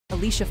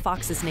Alicia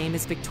Fox's name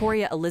is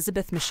Victoria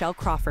Elizabeth Michelle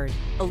Crawford.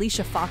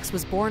 Alicia Fox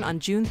was born on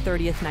June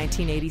 30,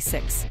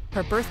 1986.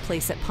 Her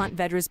birthplace at Ponte,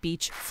 Vedras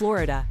Beach,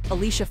 Florida.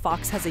 Alicia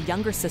Fox has a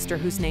younger sister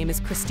whose name is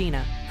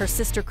Christina. Her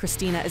sister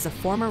Christina is a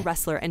former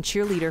wrestler and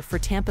cheerleader for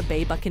Tampa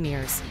Bay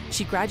Buccaneers.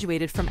 She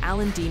graduated from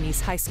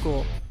Nease High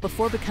School.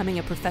 Before becoming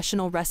a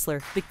professional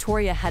wrestler,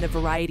 Victoria had a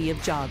variety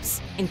of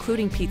jobs,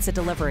 including pizza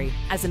delivery.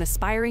 As an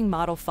aspiring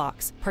model,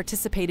 Fox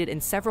participated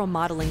in several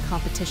modeling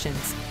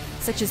competitions,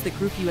 such as the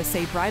Group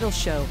USA Bridal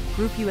Show,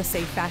 Group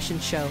USA Fashion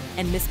Show,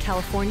 and Miss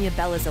California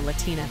Belleza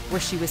Latina,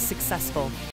 where she was successful.